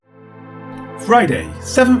Friday,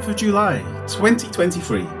 7th of July,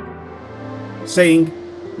 2023, saying,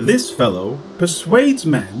 "This fellow persuades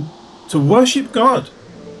men to worship God,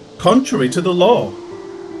 contrary to the law."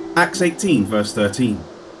 Acts 18, verse 13.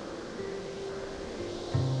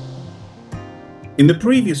 In the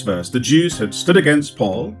previous verse, the Jews had stood against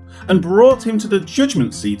Paul and brought him to the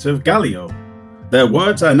judgment seat of Gallio. Their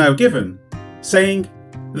words are now given, saying,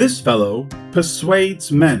 "This fellow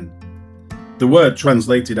persuades men." The word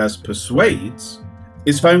translated as persuades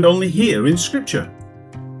is found only here in Scripture.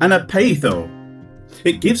 Anapeitho.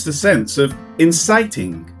 It gives the sense of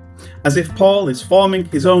inciting, as if Paul is forming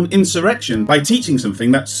his own insurrection by teaching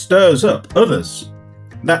something that stirs up others.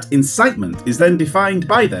 That incitement is then defined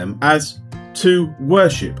by them as to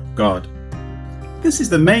worship God. This is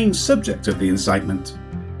the main subject of the incitement.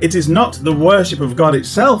 It is not the worship of God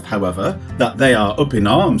itself, however, that they are up in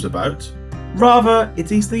arms about. Rather,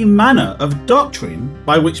 it is the manner of doctrine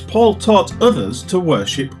by which Paul taught others to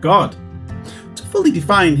worship God. To fully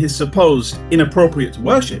define his supposed inappropriate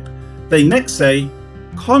worship, they next say,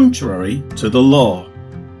 contrary to the law.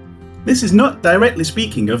 This is not directly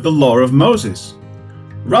speaking of the law of Moses.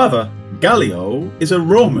 Rather, Gallio is a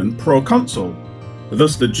Roman proconsul.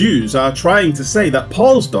 Thus the Jews are trying to say that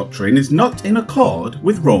Paul's doctrine is not in accord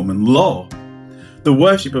with Roman law. The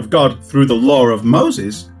worship of God through the law of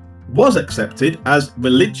Moses was accepted as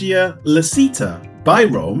religio licita by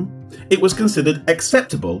Rome. It was considered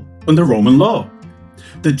acceptable under Roman law.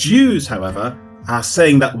 The Jews, however, are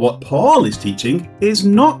saying that what Paul is teaching is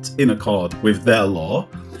not in accord with their law,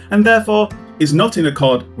 and therefore is not in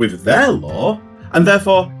accord with their law, and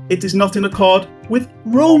therefore it is not in accord with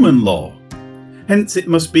Roman law. Hence it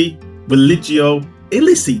must be religio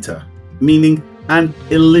illicita, meaning an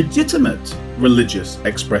illegitimate religious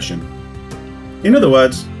expression. In other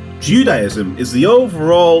words, Judaism is the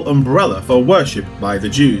overall umbrella for worship by the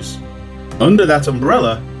Jews. Under that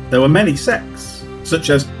umbrella, there were many sects,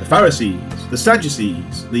 such as the Pharisees, the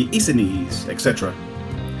Sadducees, the Essenes, etc.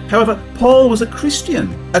 However, Paul was a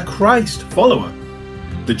Christian, a Christ follower.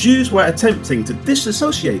 The Jews were attempting to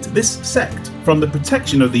disassociate this sect from the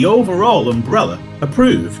protection of the overall umbrella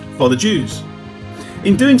approved for the Jews.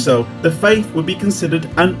 In doing so, the faith would be considered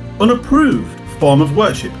an unapproved form of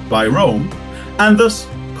worship by Rome, and thus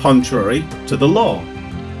contrary to the law.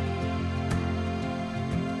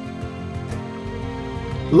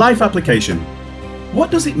 Life application. What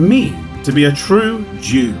does it mean to be a true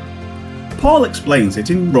Jew? Paul explains it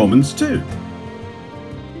in Romans 2.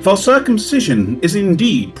 "For circumcision is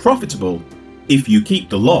indeed profitable if you keep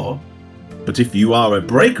the law, but if you are a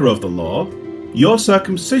breaker of the law, your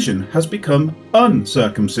circumcision has become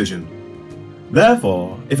uncircumcision.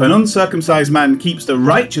 Therefore, if an uncircumcised man keeps the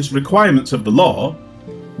righteous requirements of the law,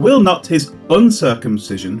 will not his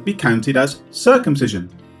uncircumcision be counted as circumcision?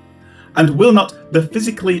 And will not the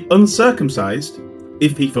physically uncircumcised,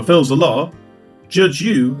 if he fulfills the law, judge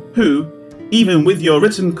you who, even with your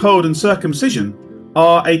written code and circumcision,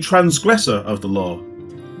 are a transgressor of the law?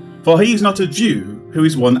 For he is not a Jew who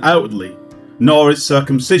is one outwardly, nor is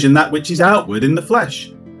circumcision that which is outward in the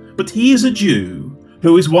flesh, but he is a Jew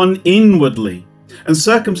who is one inwardly, and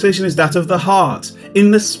circumcision is that of the heart,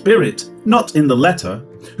 in the spirit, not in the letter,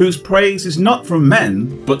 whose praise is not from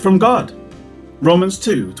men, but from God." Romans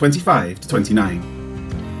 2, 25-29.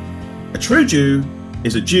 A true Jew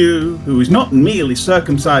is a Jew who is not merely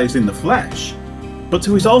circumcised in the flesh, but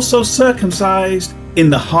who is also circumcised in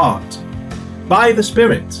the heart, by the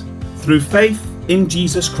Spirit, through faith in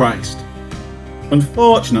Jesus Christ.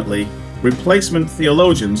 Unfortunately, replacement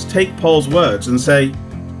theologians take Paul's words and say,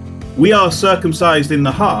 "We are circumcised in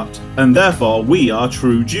the heart, and therefore we are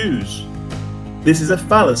true Jews." This is a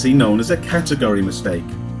fallacy known as a category mistake.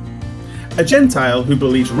 A Gentile who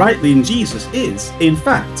believes rightly in Jesus is, in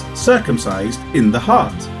fact, circumcised in the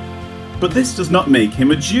heart. But this does not make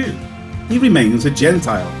him a Jew. He remains a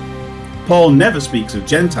Gentile. Paul never speaks of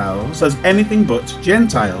Gentiles as anything but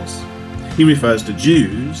Gentiles. He refers to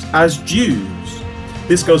Jews as Jews.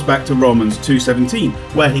 This goes back to Romans 2:17,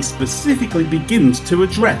 where he specifically begins to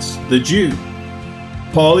address the Jew.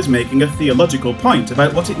 Paul is making a theological point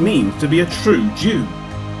about what it means to be a true Jew,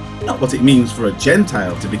 not what it means for a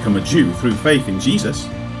Gentile to become a Jew through faith in Jesus.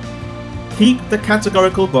 Keep the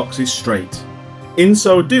categorical boxes straight. In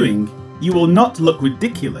so doing, you will not look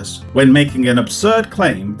ridiculous when making an absurd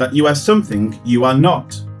claim that you are something you are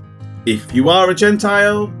not. If you are a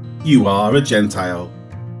Gentile, you are a Gentile.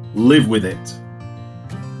 Live with it.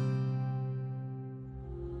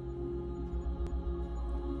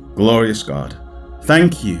 Glorious God,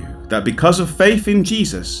 thank you that because of faith in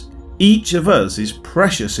Jesus, each of us is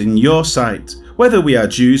precious in your sight, whether we are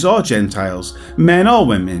Jews or Gentiles, men or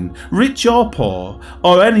women, rich or poor,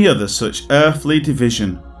 or any other such earthly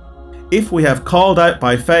division. If we have called out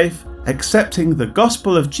by faith, accepting the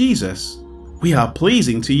gospel of Jesus, we are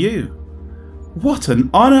pleasing to you. What an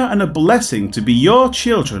honour and a blessing to be your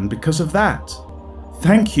children because of that.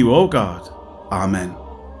 Thank you, O God. Amen.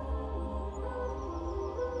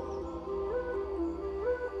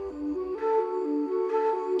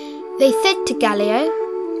 They said to Gallio,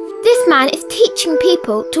 "This man is teaching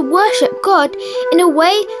people to worship God in a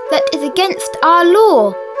way that is against our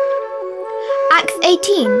law." Acts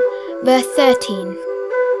 18, verse 13.